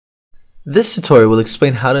This tutorial will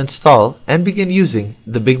explain how to install and begin using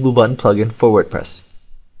the BigBlueButton plugin for WordPress.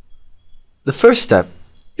 The first step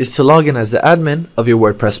is to log in as the admin of your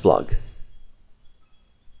WordPress blog.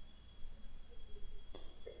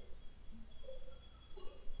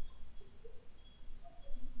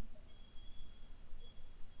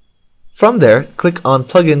 From there, click on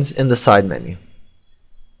Plugins in the side menu.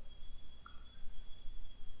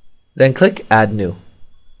 Then click Add New.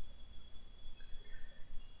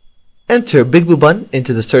 Enter BigBlueButton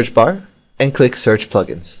into the search bar and click Search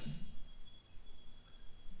Plugins.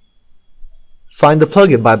 Find the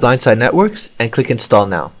plugin by Blindside Networks and click Install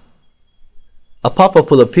Now. A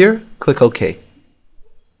pop-up will appear, click OK.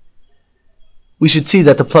 We should see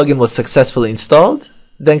that the plugin was successfully installed,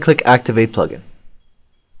 then click Activate Plugin.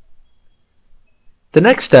 The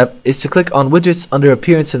next step is to click on Widgets under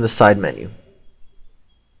Appearance in the side menu.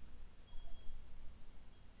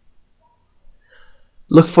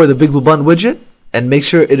 Look for the BigBlueButton widget and make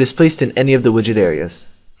sure it is placed in any of the widget areas.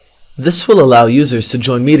 This will allow users to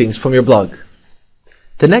join meetings from your blog.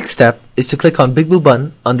 The next step is to click on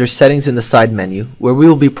BigBlueButton under Settings in the side menu, where we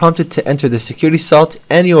will be prompted to enter the security salt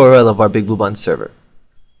and URL of our BigBlueButton server.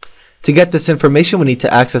 To get this information, we need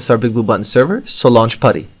to access our BigBlueButton server, so launch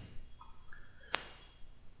PuTTY.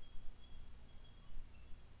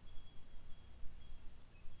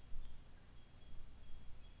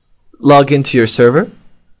 Log into your server.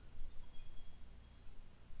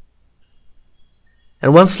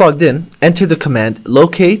 And once logged in, enter the command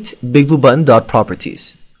locate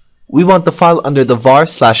BigBlueButton.properties. We want the file under the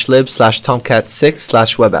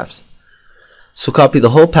var/lib/tomcat6/webapps. So copy the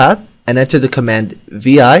whole path and enter the command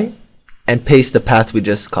vi and paste the path we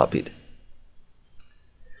just copied.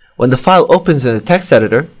 When the file opens in the text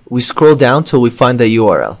editor, we scroll down till we find the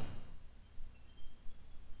URL.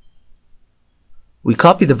 We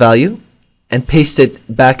copy the value and paste it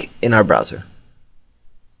back in our browser.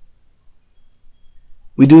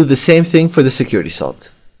 We do the same thing for the security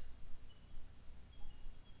salt.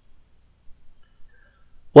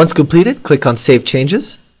 Once completed, click on Save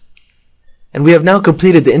Changes. And we have now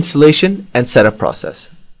completed the installation and setup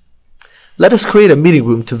process. Let us create a meeting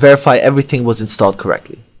room to verify everything was installed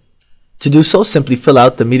correctly. To do so, simply fill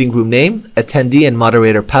out the meeting room name, attendee and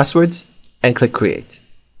moderator passwords, and click Create.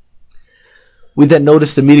 We then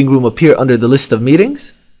notice the meeting room appear under the list of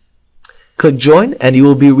meetings. Click Join and you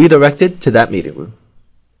will be redirected to that meeting room.